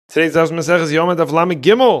Today's Daf Masech is Yom Daf Lamed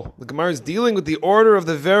Gimel. The Gemara is dealing with the order of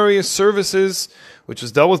the various services, which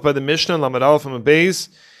was dealt with by the Mishnah in Lamed Aleph and Beis,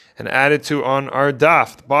 and added to on our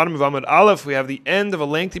Daf. At the bottom of Lamed Aleph, we have the end of a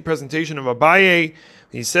lengthy presentation of Abaye.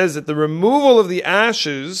 He says that the removal of the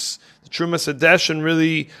ashes, the Trumas Hadeshin,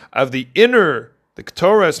 really of the inner, the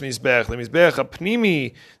Ktoras Mizbech, the Mizbech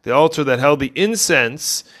Apnimi, the altar that held the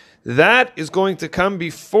incense, that is going to come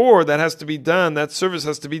before, that has to be done, that service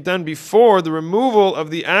has to be done before the removal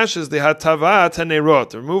of the ashes, the hatavat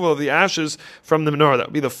hanerot, the removal of the ashes from the menorah. That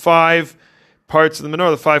would be the 5 parts of the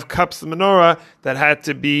menorah, the 5 cups of the menorah that had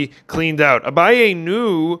to be cleaned out. Abaye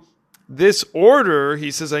knew this order.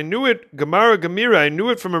 He says, I knew it, Gemara Gemira, I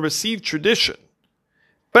knew it from a received tradition.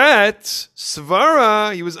 But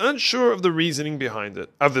Svara, he was unsure of the reasoning behind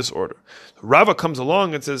it, of this order. Rava comes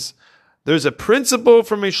along and says, there's a principle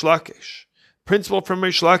from Reish Lakish.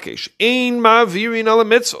 Ein ma'avirin ala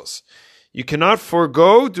mitzvos. You cannot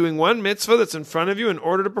forego doing one mitzvah that's in front of you in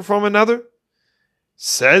order to perform another.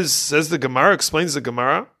 Says the Gemara, explains the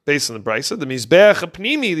Gemara, based on the Brisa, the Mizbeach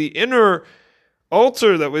Apnimi, the inner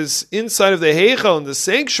altar that was inside of the Heichal in the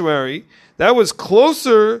sanctuary, that was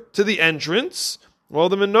closer to the entrance, while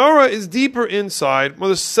the menorah is deeper inside,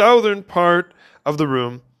 the southern part of the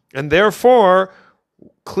room, and therefore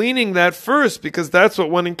cleaning that first, because that's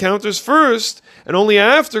what one encounters first, and only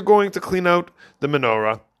after going to clean out the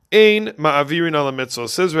menorah. Ein ma'avirin ala mitzvah,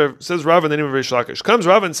 says Rav in the name of Reish Lakish. Comes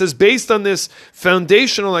Rav and says, based on this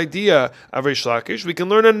foundational idea of Reish Lakish, we can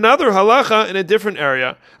learn another halacha in a different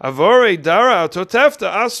area. Avore dara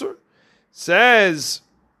totefta asur. Says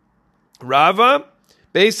Rava,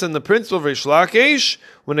 based on the principle of Reish Lakish,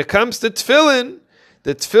 when it comes to tefillin,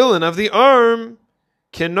 the tefillin of the arm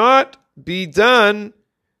cannot be done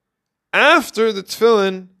after the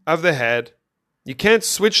tefillin of the head. You can't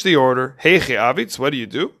switch the order. Heiche avitz, what do?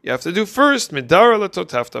 You have to do first, midara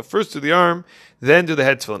latotafta, first do the arm, then do the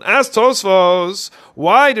head tefillin. Ask Tosfos,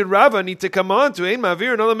 why did Rava need to come on to Ein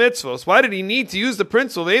Ma'avirin Ala Mitzvos? Why did he need to use the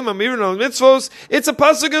principle of Ein Ma'avirin Ala Mitzvos? It's a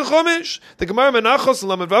pasuk in Chumash. The Gemara Menachos and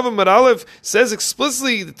Lamed Vav Amud Aleph says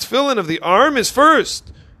explicitly the tefillin of the arm is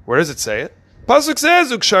first. Where does it say it? Pasuk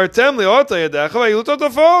says, Ukshartem le'ota yadecha v'yilutot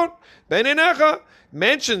afon ben einecha.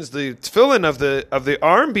 Mentions the tefillin of the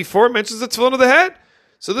arm before it mentions the tefillin of the head.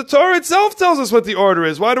 So the Torah itself tells us what the order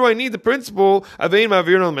is. Why do I need the principle of Ein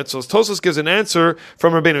Ma'avirin Al Mitzvos? Tosfos gives an answer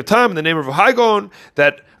from Rabbeinu Tam in the name of Haigon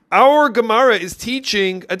that our Gemara is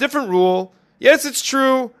teaching a different rule. Yes, it's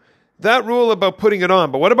true, that rule about putting it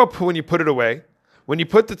on, but what about when you put it away? When you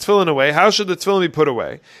put the tefillin away, how should the tefillin be put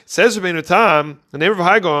away? It says Rabbeinu Tam, the name of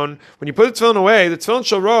Haigon, when you put the tefillin away, the tefillin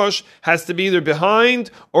shel rosh has to be either behind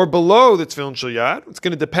or below the tefillin shel yad. It's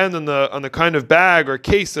going to depend on the kind of bag or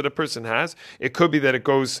case that a person has. It could be that it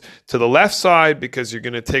goes to the left side because you're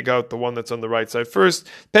going to take out the one that's on the right side first.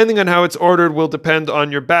 Depending on how it's ordered will depend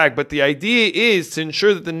on your bag. But the idea is to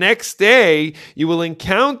ensure that the next day you will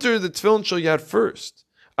encounter the tefillin shel yad first.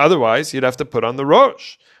 Otherwise, you'd have to put on the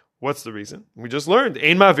rosh. What's the reason? We just learned.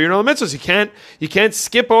 Ein ma'avirin ala mitzvos. You can't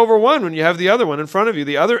skip over one when you have the other one in front of you.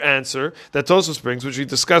 The other answer that Tosfos brings, which we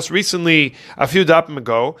discussed recently a few dapim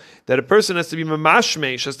ago, that a person has to be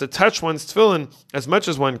mamashmesh, has to touch one's tefillin as much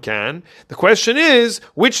as one can. The question is,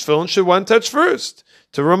 which tefillin should one touch first?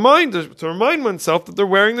 To remind oneself that they're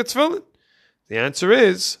wearing the tefillin. The answer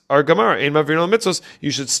is, our Gemara, Ein Ma'avirin Ala Mitzvos, you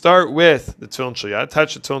should start with the tefillin shel yad,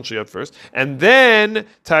 touch the tefillin shel yad first, and then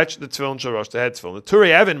touch the tefillin shel rosh, the head tefillin. The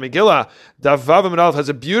Turei Even, Megillah, Daf Vav Amud Aleph has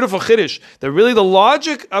a beautiful chiddush that really the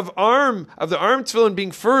logic of the arm tefillin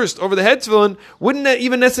being first over the head tefillin wouldn't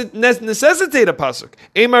even necessitate a pasuk.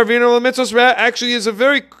 Ein Ma'avirin Ala Mitzvos actually is a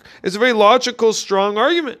very logical, strong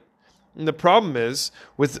argument. And the problem is,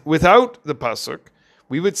 without the pasuk,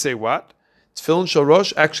 we would say what? Tefillin shel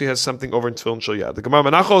rosh actually has something over in tefillin shel yad. The Gemara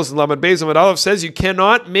Menachos and Lamed Beis Amud Aleph says you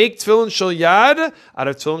cannot make tefillin shel yad out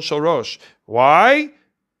of tefillin shel rosh. Why?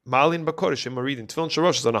 Malin b'kodesh in Maridin. Tefillin shel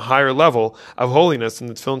rosh is on a higher level of holiness than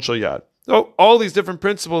the tefillin shel yad. So all these different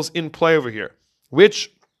principles in play over here,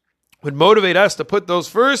 which would motivate us to put those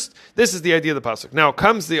first. This is the idea of the pasuk. Now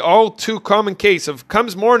comes the all too common case of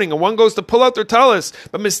comes morning and one goes to pull out their talis,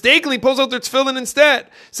 but mistakenly pulls out their tefillin instead.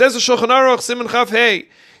 Says the Shulchan Aruch Siman Chaf Hey.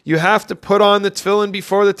 You have to put on the tefillin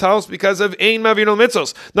before the talis because of Ein Ma'avirin Al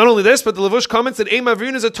Mitzvos. Not only this, but the Levush comments that Ein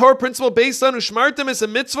Ma'avirin is a Torah principle based on Ushmartem es a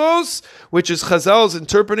mitzvos, which is Chazal's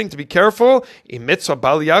interpreting to be careful. A mitzvah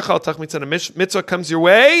bal yachal tach mitzvah, a mitzvah comes your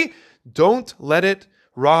way, don't let it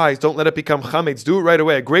rise, don't let it become chametz. Do it right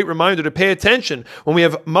away. A great reminder to pay attention when we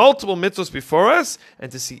have multiple mitzvahs before us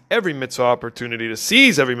and to see every mitzvah opportunity, to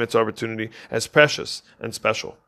seize every mitzvah opportunity as precious and special.